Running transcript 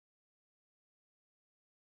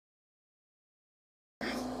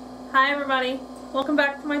Hi everybody, welcome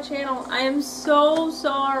back to my channel. I am so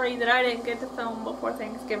sorry that I didn't get to film before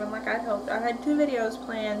Thanksgiving like I'd hoped. I had 2 videos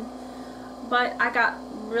planned, but I got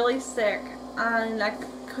really sick and I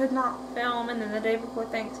could not film, and then the day before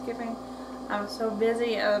Thanksgiving I was so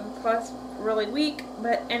busy, plus really weak.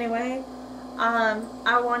 But anyway,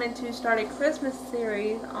 I wanted to start a Christmas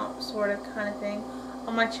series, sort of kind of thing,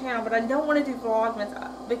 on my channel, but I don't want to do Vlogmas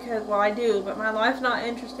because, well, I do, but my life's not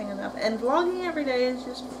interesting enough, and vlogging every day is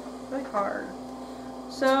just really hard.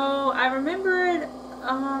 So I remembered,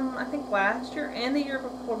 I think last year and the year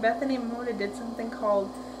before, Bethany Mona did something called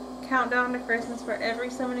Countdown to Christmas, where every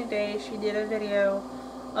so many days she did a video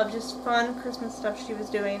of just fun Christmas stuff she was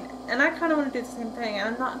doing, and I kind of want to do the same thing.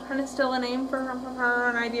 And I'm not trying to steal a name from her,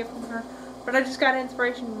 an idea from her, but I just got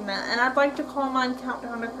inspiration from that, and I'd like to call mine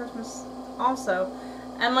Countdown to Christmas also.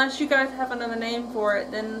 Unless you guys have another name for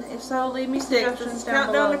it, then if so, leave me suggestions down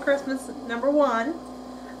below. Countdown to Christmas #1,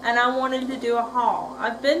 and I wanted to do a haul.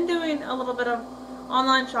 I've been doing a little bit of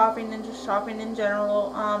online shopping and just shopping in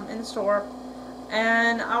general in the store,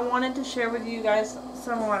 and I wanted to share with you guys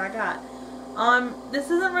some of what I got. This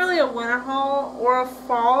isn't really a winter haul or a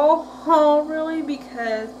fall haul really,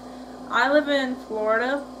 because I live in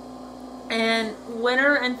Florida and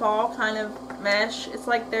winter and fall kind of mesh. It's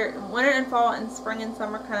like they're winter and fall and spring and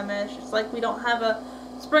summer kind of mesh. It's like we don't have a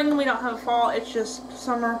spring and we don't have a fall. It's just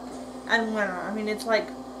summer and winter. I mean, it's like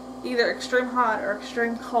either extreme hot or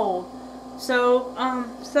extreme cold. So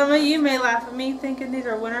some of you may laugh at me thinking these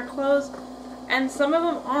are winter clothes, and some of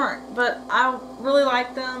them aren't, but I really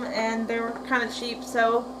like them and they were kind of cheap,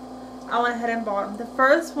 so I went ahead and bought them. The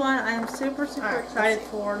first one I am super excited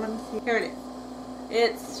for. Let me see. Here it is.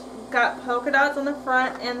 It's got polka dots on the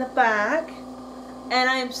front and the back, and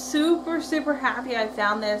I am super happy I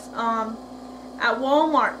found this at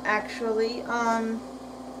Walmart actually,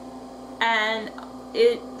 and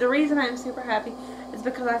the reason I'm super happy is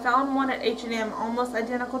because I found one at H&M almost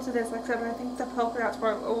identical to this, except I think the polka dots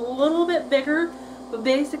were a little bit bigger, but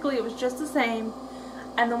basically it was just the same.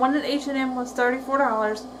 And the one at H&M was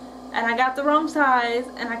 $34, and I got the wrong size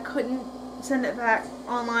and I couldn't send it back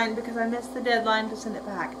online because I missed the deadline to send it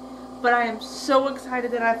back. But I am so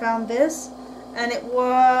excited that I found this, and it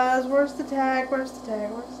was, where's the tag, where's the tag,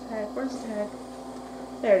 where's the tag, where's the tag,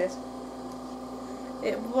 there it is.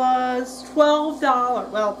 It was $12,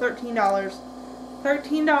 well, $13,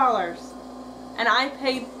 and I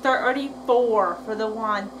paid $34 for the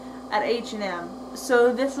one at H&M.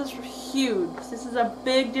 So this is huge. This is a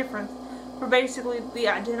big difference for basically the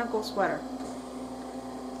identical sweater.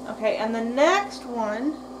 Okay, and the next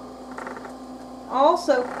one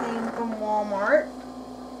also came from Walmart,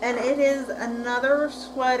 and it is another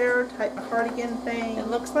sweater type cardigan thing. It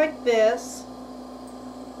looks like this.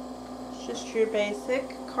 It's just your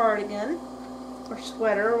basic cardigan or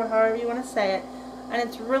sweater, or however you want to say it, and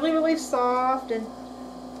it's really soft, and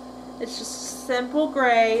it's just simple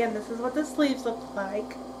gray, and this is what the sleeves look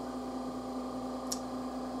like.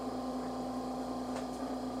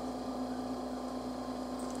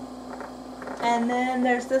 And then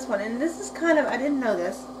there's this one, and this is kind of, I didn't know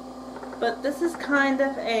this, but this is kind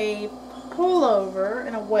of a pullover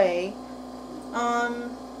in a way.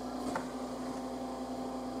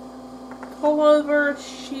 Pullover,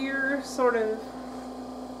 sheer, sort of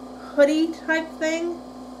hoodie type thing.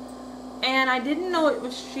 And I didn't know it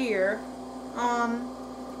was sheer.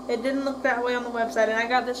 It didn't look that way on the website, and I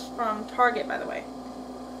got this from Target, by the way.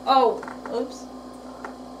 Oh, oops.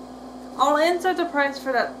 I'll insert the price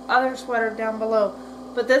for that other sweater down below.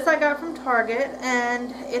 But this I got from Target,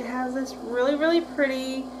 and it has this really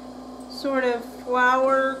pretty sort of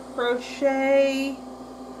flower crochet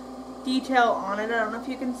detail on it. I don't know if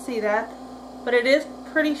you can see that, but it is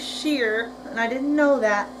pretty sheer, and I didn't know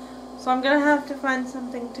that. So I'm going to have to find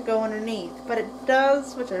something to go underneath. But it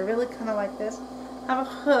does, which I really kind of like this, have a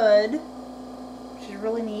hood, which is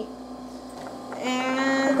really neat.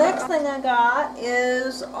 And the next thing I got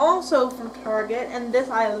is also from Target, and this,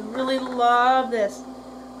 I really love this.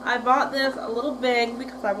 I bought this a little big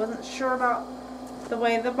because I wasn't sure about the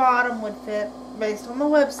way the bottom would fit based on the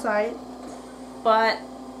website, but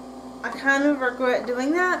I kind of regret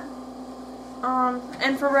doing that.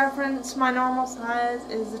 And for reference, my normal size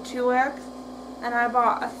is a 2X, and I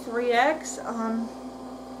bought a 3X,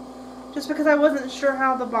 just because I wasn't sure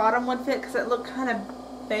how the bottom would fit, because it looked kind of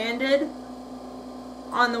banded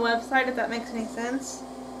on the website, if that makes any sense.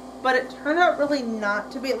 But it turned out really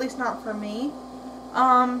not to be, at least not for me.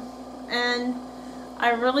 And I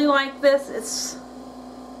really like this. It's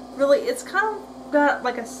kind of got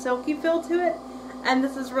like a silky feel to it, and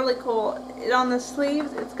this is really cool. On the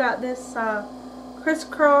sleeves, it's got this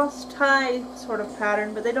crisscross tie sort of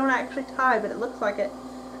pattern, but they don't actually tie, but it looks like it,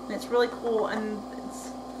 and it's really cool. And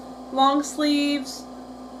it's long sleeves,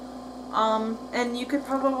 and you could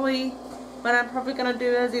probably, what I'm probably gonna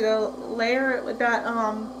do is either layer it with that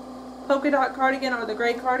polka dot cardigan or the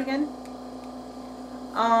gray cardigan.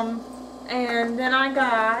 And then I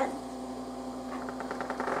got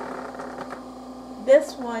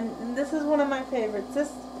this one, and this is one of my favorites.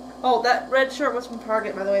 Oh, that red shirt was from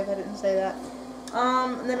Target, by the way, if I didn't say that.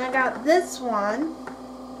 And then I got this one,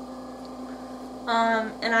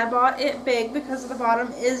 and I bought it big because the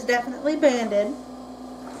bottom is definitely banded,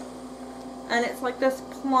 and it's like this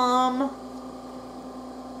plum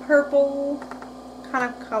purple kind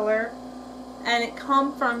of color, and it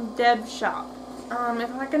comes from Deb's shop.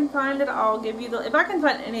 If I can find it, I'll give you the, if I can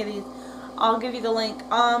find any of these, I'll give you the link.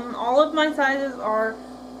 All of my sizes are,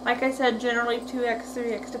 like I said, generally 2X,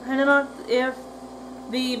 3X, depending on if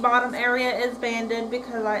the bottom area is banded,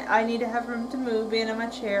 because I need to have room to move being in my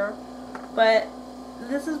chair. But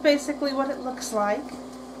this is basically what it looks like.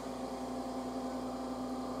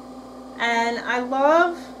 And I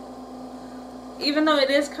love, even though it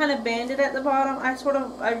is kind of banded at the bottom,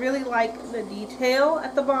 I really like the detail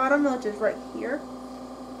at the bottom, which is right here.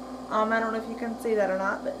 I don't know if you can see that or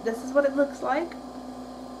not, but this is what it looks like.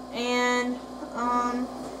 And,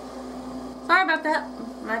 sorry about that,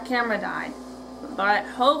 my camera died. But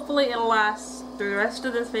hopefully it'll last through the rest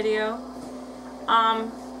of this video.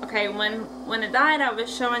 Okay, when it died, I was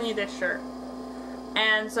showing you this shirt.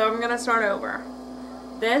 And so I'm gonna start over.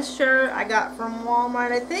 This shirt I got from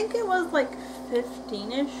Walmart. I think it was like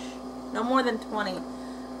 15-ish, no more than 20.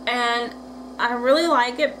 And I really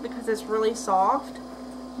like it because it's really soft,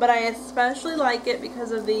 but I especially like it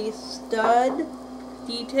because of the stud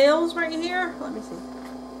details right here. Let me see.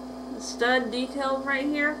 The stud details right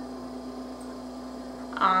here.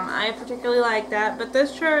 I particularly like that, but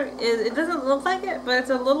this shirt it doesn't look like it, but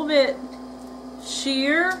it's a little bit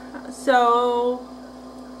sheer, so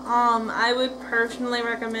I would personally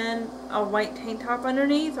recommend a white tank top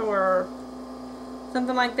underneath or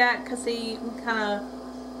something like that, because you can kind of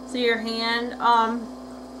see your hand.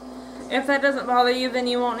 If that doesn't bother you, then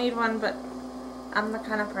you won't need one, but I'm the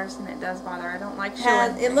kind of person it does bother. I don't like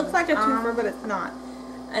showing things. It looks like a twofer, but it's not.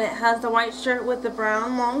 And it has the white shirt with the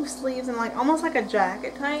brown long sleeves and like almost like a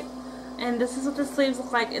jacket type. And this is what the sleeves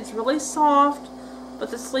look like. It's really soft,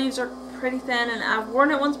 but the sleeves are pretty thin, and I've worn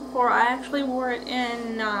it once before. I actually wore it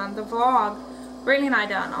in the vlog Brittany and I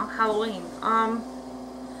done on Halloween.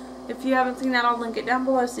 If you haven't seen that, I'll link it down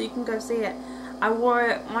below so you can go see it. I wore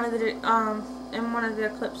it in one of the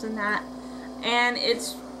clips in that, and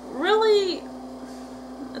it's really,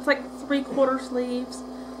 it's like 3/4 sleeves,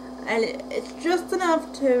 and it's just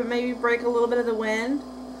enough to maybe break a little bit of the wind.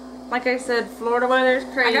 Like I said, Florida weather is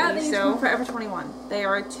crazy. I got these from Forever 21. They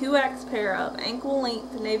are a 2X pair of ankle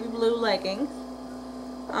length navy blue leggings.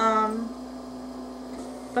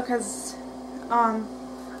 Because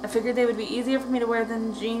I figured they would be easier for me to wear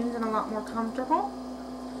than jeans and a lot more comfortable.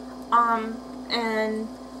 And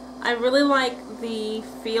I really like the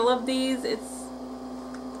feel of these. It's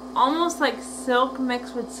almost like silk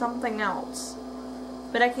mixed with something else,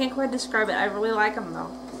 but I can't quite describe it. I really like them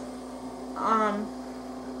though.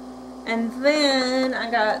 And then I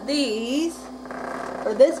got these,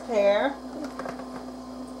 or this pair,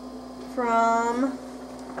 from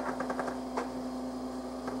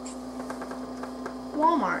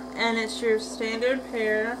Walmart, and it's your standard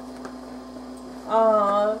pair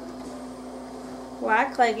of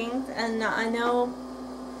black leggings. And I know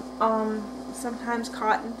sometimes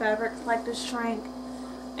cotton fabrics like to shrink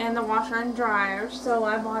in the washer and dryer, so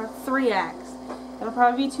I bought a 3X. It'll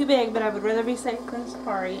probably be too big, but I would rather be safe than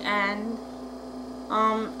sorry. And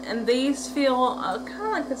these feel kind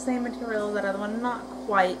of like the same material as that other one, not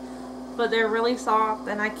quite, but they're really soft,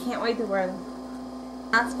 and I can't wait to wear them.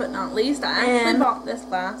 Last but not least, I actually bought this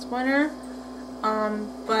last winter,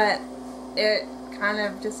 but it kind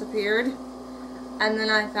of disappeared, and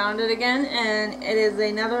then I found it again, and it is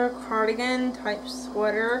another cardigan type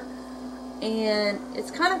sweater, and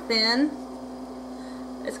it's kind of thin.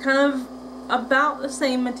 It's kind of about the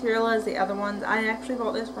same material as the other ones. I actually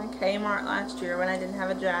bought this from Kmart last year when I didn't have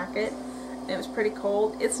a jacket. It was pretty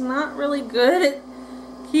cold. It's not really good at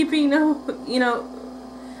keeping, you know,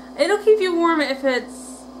 it'll keep you warm if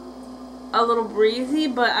it's a little breezy,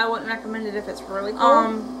 but I wouldn't recommend it if it's really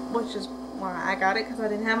cold. Which is why I got it, because I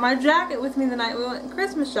didn't have my jacket with me the night we went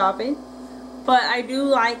Christmas shopping. But I do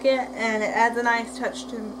like it, and it adds a nice touch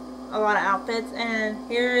to a lot of outfits. And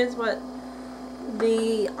here is what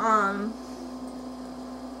the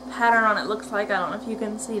pattern on it looks like. I don't know if you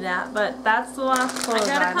can see that, but that's the last clothes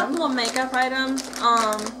item. I got a couple of makeup items.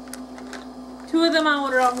 2 of them I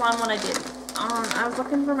ordered offline, one I didn't. I was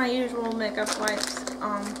looking for my usual makeup wipes,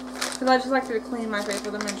 because I just like to clean my face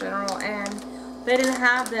with them in general, and they didn't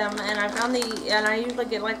have them, and I found I usually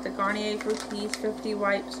get like the Garnier Fructis 50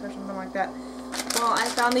 wipes or something like that. Well, I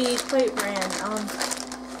found the Equate brand,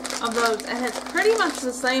 of those, and it's pretty much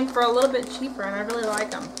the same for a little bit cheaper, and I really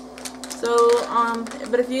like them. So,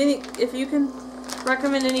 but if you can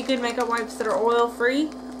recommend any good makeup wipes that are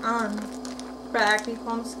oil-free, for acne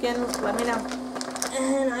prone skin, let me know.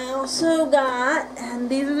 And I also got, and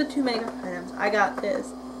these are the 2 makeup items. I got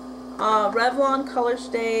this Revlon Color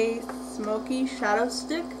Stay Smoky Shadow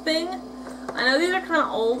Stick thing. I know these are kind of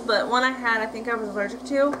old, but one I had I think I was allergic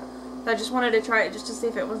to. So I just wanted to try it just to see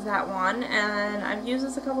if it was that one. And I've used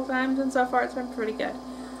this a couple times, and so far it's been pretty good.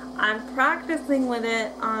 I'm practicing with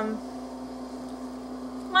it.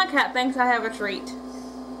 My cat thinks I have a treat.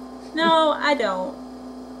 No, I don't.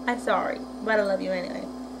 I'm sorry, but I love you anyway.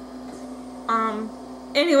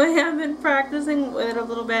 Anyway, I've been practicing with it a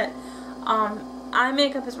little bit. Eye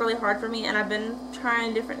makeup is really hard for me, and I've been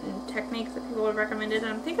trying different techniques that people have recommended,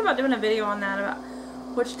 and I'm thinking about doing a video on that, about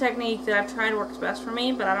which technique that I've tried works best for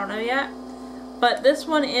me, but I don't know yet. But this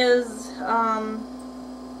one is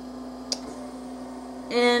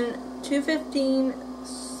in 215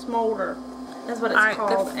 Smolder is what it's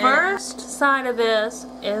called. The first side of this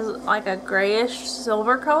is like a grayish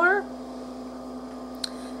silver color,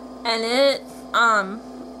 and it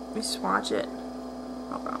let me swatch it.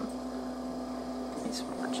 Hold on. Let me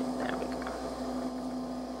swatch it. There we go.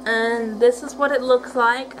 And this is what it looks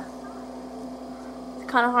like. It's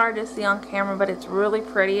kind of hard to see on camera, but it's really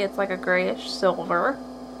pretty. It's like a grayish silver.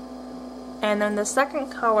 And then the second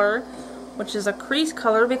color, which is a crease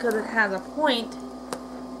color because it has a point,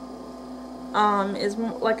 is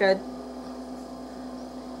like a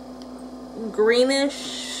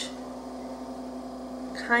greenish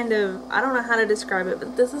kind of, I don't know how to describe it,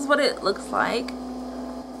 but this is what it looks like.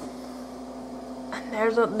 And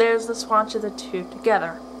there's the swatch of the 2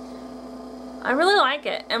 together. I really like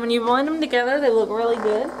it, and when you blend them together they look really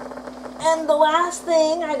good. And the last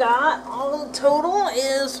thing I got, all the total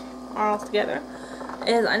is, all together,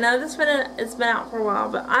 is, I know it's been out for a while,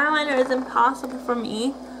 but eyeliner is impossible for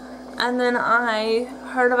me. And then I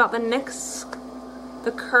heard about the NYX,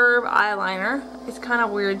 the curve eyeliner. It's kind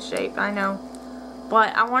of weird shaped, I know.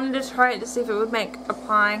 But I wanted to try it to see if it would make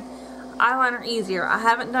applying eyeliner easier. I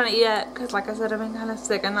haven't done it yet because, like I said, I've been kind of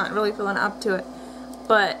sick. I'm not really feeling up to it.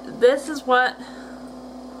 But this is what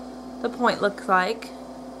the point looks like.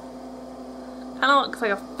 Kind of looks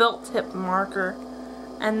like a felt tip marker.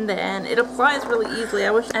 And then it applies really easily.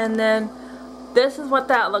 And then this is what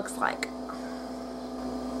that looks like.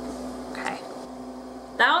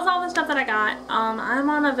 That was all the stuff that I got. I'm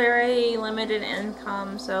on a very limited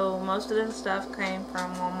income, so most of this stuff came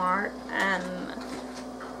from Walmart and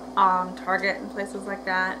Target and places like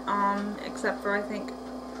that, except for I think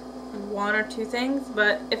 1 or 2 things.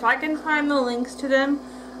 But if I can find the links to them,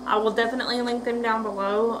 I will definitely link them down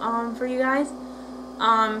below for you guys.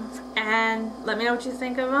 And let me know what you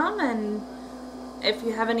think of them, and if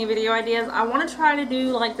you have any video ideas. I want to try to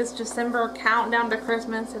do like this December countdown to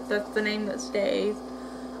Christmas, if that's the name that stays.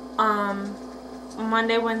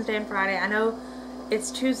 Monday, Wednesday, and Friday. I know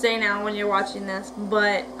it's Tuesday now when you're watching this,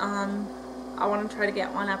 but I want to try to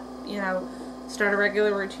get one up, you know, start a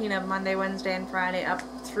regular routine of Monday, Wednesday, and Friday up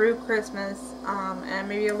through Christmas, and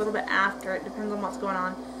maybe a little bit after. It depends on what's going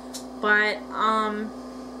on. But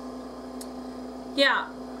yeah,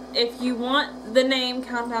 if you want the name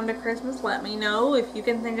Countdown to Christmas, let me know. If you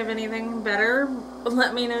can think of anything better,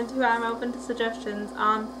 let me know too. I'm open to suggestions.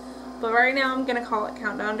 But right now I'm gonna call it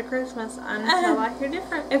Countdown to Christmas until I hear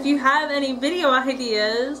different. If you have any video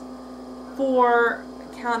ideas for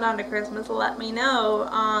Countdown to Christmas, let me know.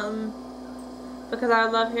 Because I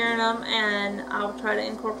love hearing them, and I'll try to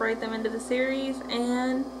incorporate them into the series.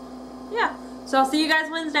 And yeah, so I'll see you guys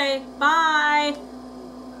Wednesday. Bye.